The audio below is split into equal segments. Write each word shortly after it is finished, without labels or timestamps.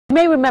You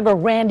may remember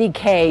Randye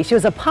Kaye. She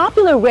was a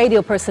popular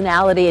radio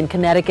personality in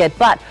Connecticut,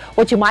 but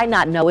what you might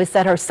not know is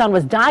that her son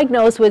was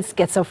diagnosed with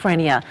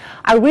schizophrenia.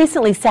 I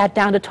recently sat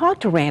down to talk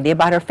to Randye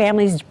about her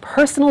family's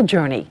personal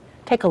journey.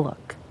 Take a look.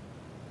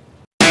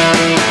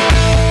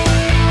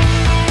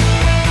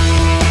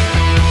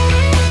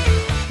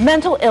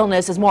 Mental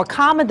illness is more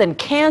common than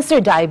cancer,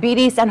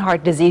 diabetes, and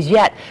heart disease,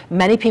 yet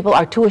many people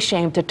are too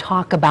ashamed to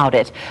talk about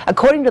it.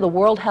 According to the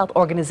World Health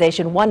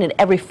Organization, 1 in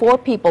every 4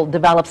 people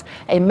develops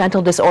a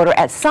mental disorder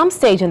at some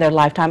stage in their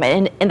lifetime.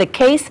 And in the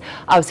case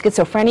of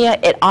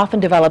schizophrenia, it often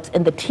develops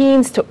in the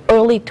teens to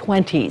early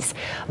 20s.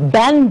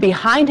 Ben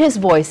behind his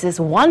voices,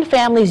 one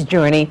family's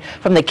journey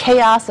from the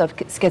chaos of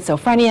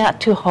schizophrenia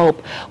to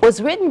hope, was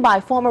written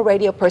by former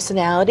radio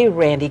personality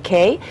Randye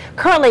Kaye,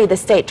 currently the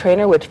state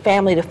trainer with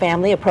Family to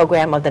Family, a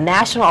program of the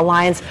National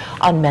Alliance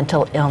on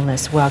Mental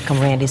Illness. Welcome,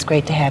 Randye. It's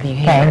great to have you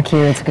here. Thank you.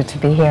 It's good to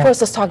be here. First,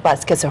 let's talk about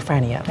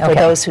schizophrenia for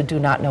those who do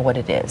not know what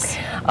it is.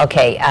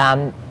 Okay.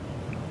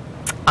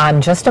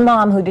 I'm just a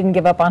mom who didn't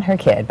give up on her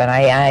kid, but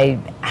I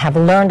have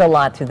learned a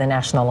lot through the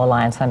National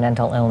Alliance on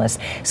Mental Illness.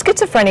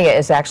 Schizophrenia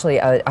is actually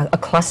a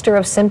cluster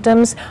of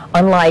symptoms.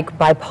 Unlike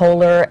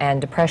bipolar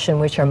and depression,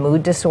 which are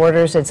mood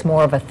disorders, it's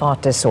more of a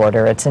thought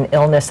disorder. It's an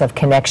illness of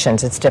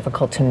connections. It's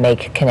difficult to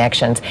make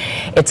connections.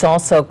 It's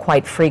also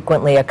quite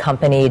frequently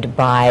accompanied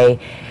by,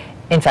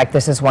 in fact,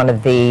 this is one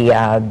of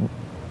the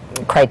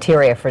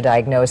criteria for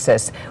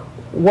diagnosis,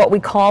 what we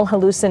call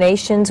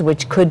hallucinations,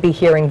 which could be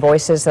hearing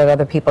voices that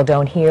other people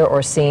don't hear,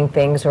 or seeing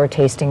things, or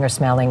tasting or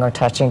smelling or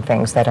touching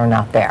things that are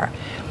not there.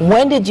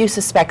 When did you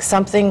suspect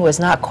something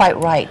was not quite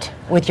right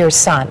with your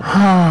son?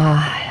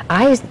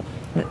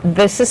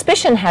 The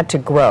suspicion had to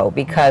grow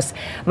because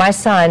my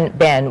son,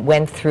 Ben,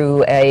 went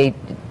through a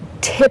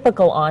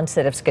typical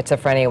onset of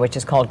schizophrenia, which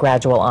is called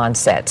gradual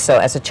onset. So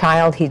as a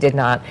child, he did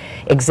not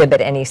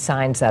exhibit any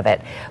signs of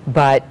it.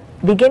 But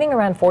beginning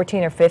around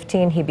 14 or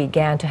 15, he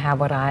began to have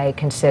what I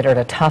considered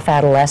a tough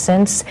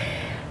adolescence.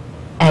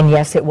 And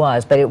yes, it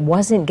was, but it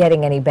wasn't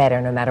getting any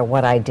better no matter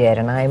what I did.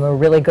 And I'm a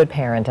really good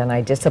parent, and I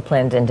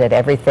disciplined and did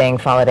everything,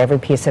 followed every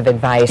piece of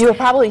advice. You were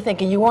probably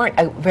thinking you weren't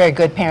a very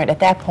good parent at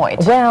that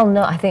point. Well,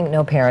 no, I think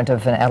no parent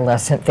of an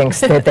adolescent thinks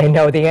that they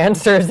know the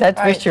answers,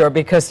 that's for sure,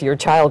 because your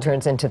child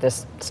turns into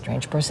this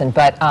strange person.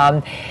 But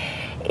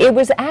it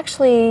was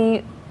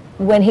actually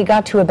when he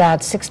got to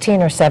about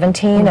 16 or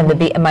 17,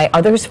 and my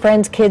other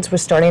friends' kids were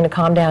starting to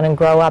calm down and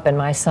grow up, and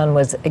my son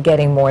was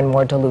getting more and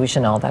more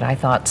delusional, that I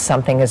thought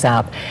something is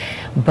up.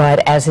 But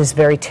as is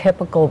very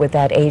typical with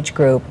that age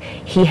group,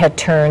 he had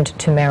turned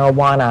to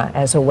marijuana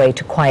as a way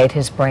to quiet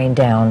his brain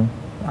down,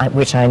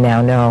 which I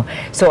now know.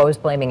 So I was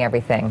blaming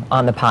everything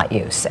on the pot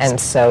use, and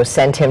so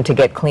sent him to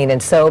get clean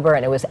and sober.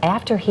 And it was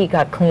after he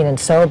got clean and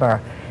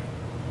sober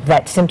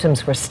that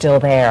symptoms were still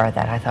there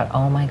that I thought,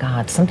 oh my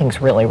God,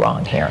 something's really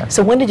wrong here.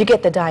 So when did you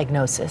get the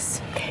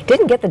diagnosis?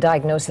 Didn't get the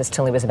diagnosis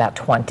till he was about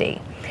 20.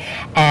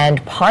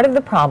 And part of the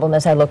problem,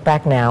 as I look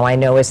back now, I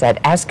know is that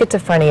as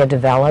schizophrenia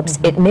develops,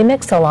 it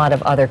mimics a lot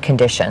of other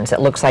conditions. It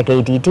looks like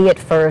ADD at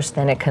first,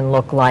 then it can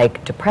look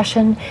like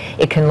depression,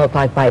 it can look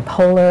like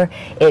bipolar,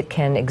 it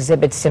can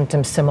exhibit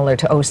symptoms similar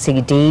to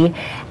OCD.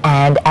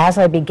 And as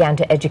I began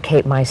to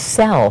educate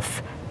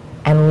myself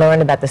and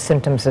learn about the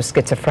symptoms of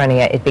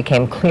schizophrenia, it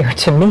became clear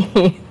to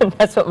me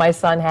that's what my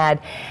son had.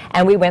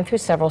 And we went through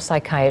several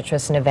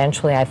psychiatrists, and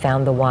eventually I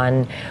found the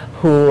one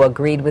who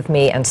agreed with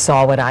me and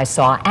saw what I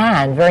saw,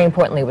 and very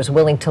importantly was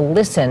willing to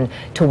listen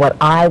to what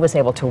I was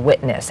able to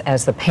witness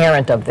as the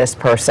parent of this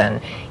person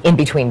in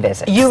between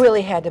visits. You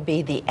really had to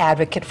be the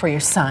advocate for your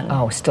son.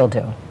 Oh, still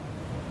do.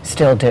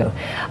 Still do.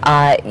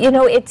 You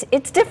know,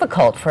 it's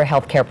difficult for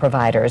healthcare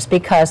providers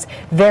because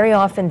very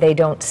often they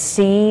don't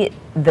see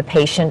the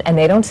patient and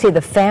they don't see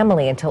the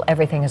family until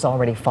everything has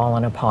already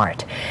fallen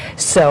apart.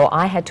 So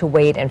I had to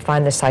wait and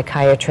find the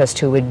psychiatrist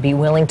who would be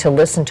willing to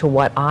listen to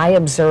what I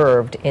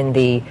observed in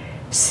the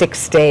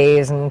 6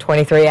 days and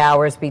 23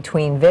 hours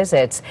between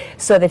visits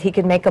so that he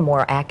could make a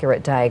more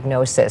accurate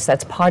diagnosis.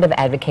 That's part of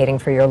advocating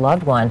for your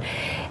loved one.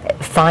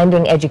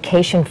 Finding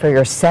education for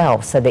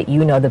yourself so that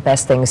you know the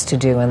best things to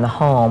do in the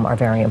home are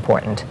very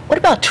important. What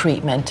about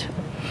treatment?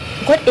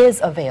 What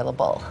is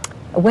available?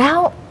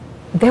 Well,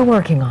 they're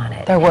working on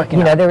it. They're working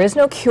on it. You know, there is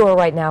no cure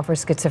right now for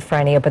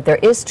schizophrenia, but there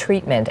is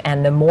treatment,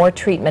 and the more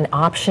treatment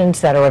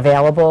options that are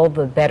available,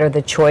 the better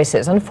the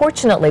choices.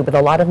 Unfortunately, with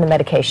a lot of the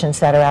medications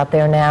that are out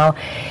there now,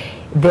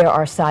 there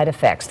are side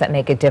effects that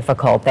make it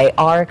difficult. They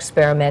are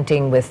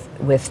experimenting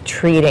with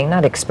treating,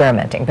 not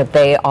experimenting, but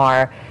they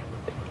are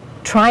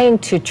trying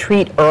to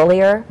treat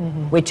earlier,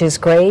 which is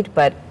great,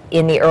 but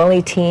in the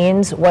early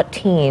teens, what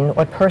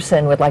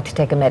person would like to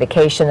take a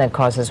medication that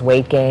causes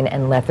weight gain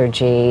and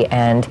lethargy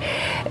and,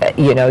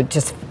 you know,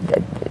 just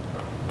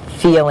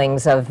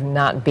feelings of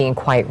not being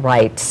quite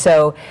right.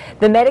 So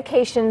the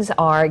medications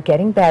are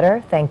getting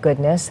better, thank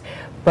goodness,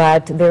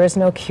 but there is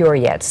no cure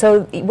yet.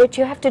 So what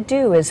you have to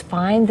do is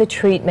find the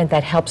treatment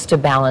that helps to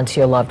balance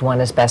your loved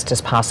one as best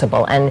as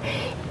possible. And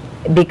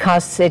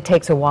because it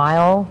takes a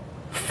while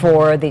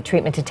for the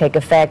treatment to take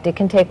effect. It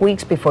can take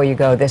weeks before you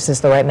go, this is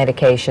the right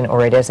medication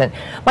or it isn't.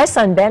 My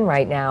son Ben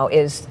right now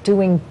is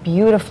doing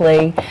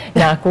beautifully,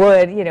 knock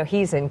wood. You know,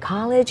 he's in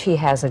college, he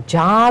has a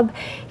job,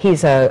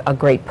 he's a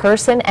great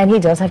person, and he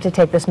does have to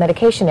take this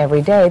medication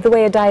every day, the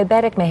way a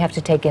diabetic may have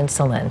to take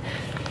insulin.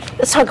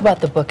 Let's talk about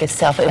the book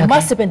itself. It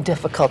must have been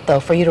difficult, though,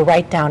 for you to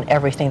write down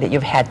everything that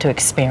you've had to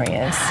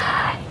experience.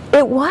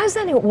 It was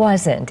and it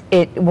wasn't.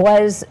 It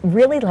was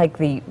really like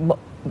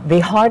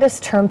the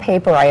hardest term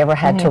paper I ever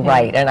had to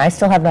write, and I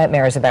still have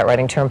nightmares about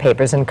writing term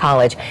papers in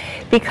college,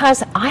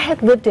 because I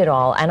had lived it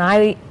all, and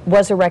I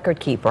was a record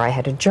keeper. I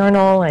had a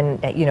journal,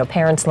 and you know,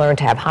 parents learned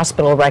to have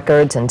hospital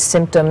records and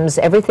symptoms.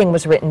 Everything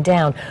was written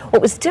down.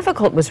 What was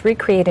difficult was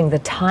recreating the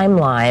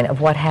timeline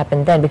of what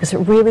happened then, because it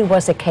really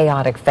was a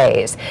chaotic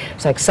phase.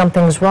 It's like,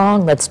 something's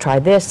wrong, let's try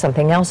this,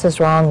 something else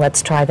is wrong,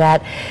 let's try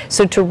that.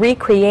 So to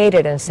recreate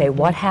it and say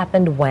what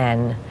happened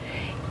when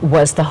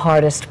was the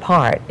hardest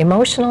part.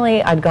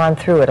 Emotionally, I'd gone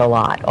through it a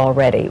lot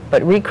already,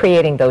 but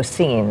recreating those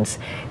scenes,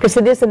 because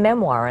it is a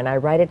memoir, and I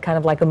write it kind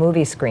of like a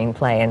movie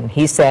screenplay, and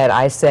he said,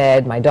 I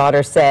said, my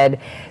daughter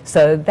said,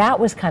 so that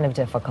was kind of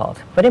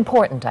difficult, but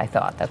important, I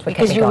thought. That's what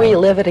kept me going. Because you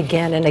relive it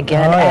again and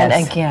again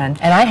and again.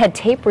 And I had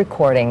tape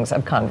recordings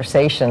of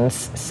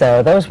conversations,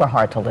 so those were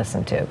hard to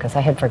listen to, because I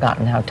had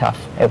forgotten how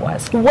tough it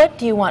was. What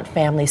do you want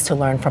families to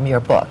learn from your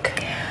book?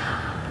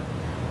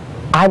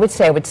 I would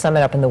say I would sum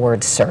it up in the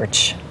word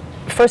search.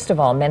 First of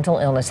all, mental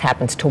illness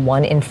happens to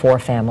 1 in 4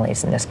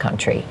 families in this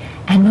country,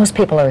 and most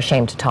people are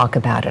ashamed to talk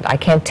about it. I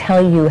can't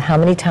tell you how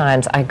many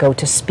times I go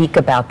to speak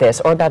about this,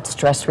 or about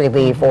stress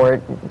relief,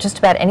 or just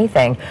about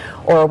anything,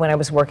 or when I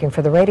was working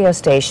for the radio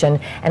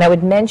station, and I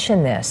would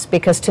mention this,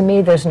 because to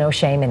me there's no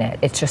shame in it.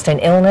 It's just an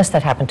illness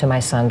that happened to my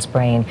son's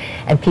brain,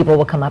 and people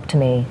will come up to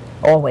me,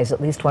 always,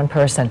 at least one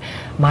person,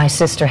 my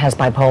sister has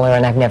bipolar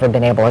and I've never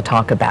been able to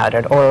talk about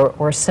it,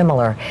 or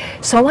similar.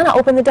 So I want to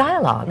open the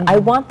dialogue. I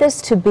want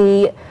this to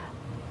be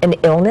an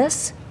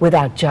illness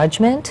without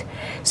judgment,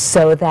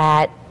 so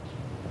that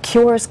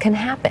cures can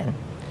happen.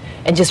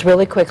 And just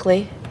really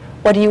quickly,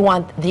 what do you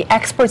want the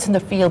experts in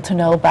the field to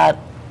know about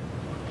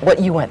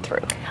what you went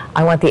through?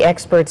 I want the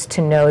experts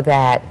to know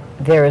that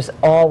there is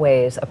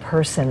always a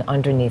person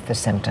underneath the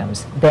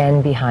symptoms,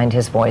 Ben behind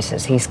his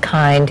voices. He's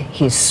kind,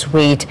 he's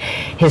sweet,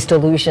 his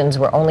delusions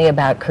were only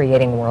about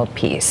creating world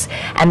peace.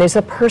 And there's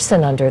a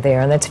person under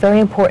there, and that's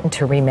very important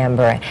to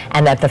remember,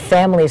 and that the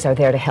families are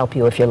there to help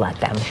you if you let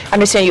them. I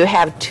understand you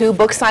have 2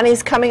 book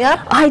signings coming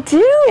up? I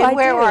do. And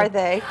where are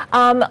they?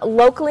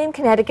 Locally in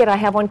Connecticut, I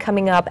have one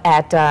coming up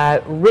at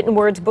Written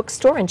Words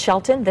Bookstore in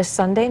Shelton this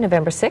Sunday,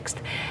 November 6th,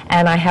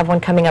 and I have one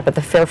coming up at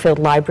the Fairfield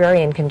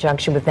Library in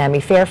conjunction with NAMI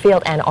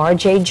Fairfield, and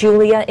R.J.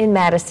 Julia in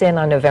Madison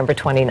on November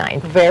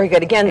 29th. Very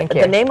good. Again,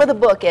 the name of the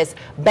book is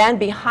Ben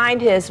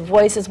Behind His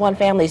Voices, One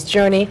Family's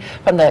Journey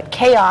from the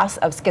Chaos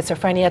of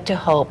Schizophrenia to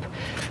Hope.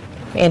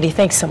 Andy,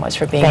 thanks so much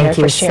for being here,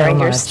 for sharing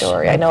your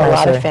story. I know a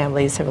lot of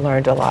families have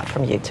learned a lot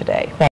from you today.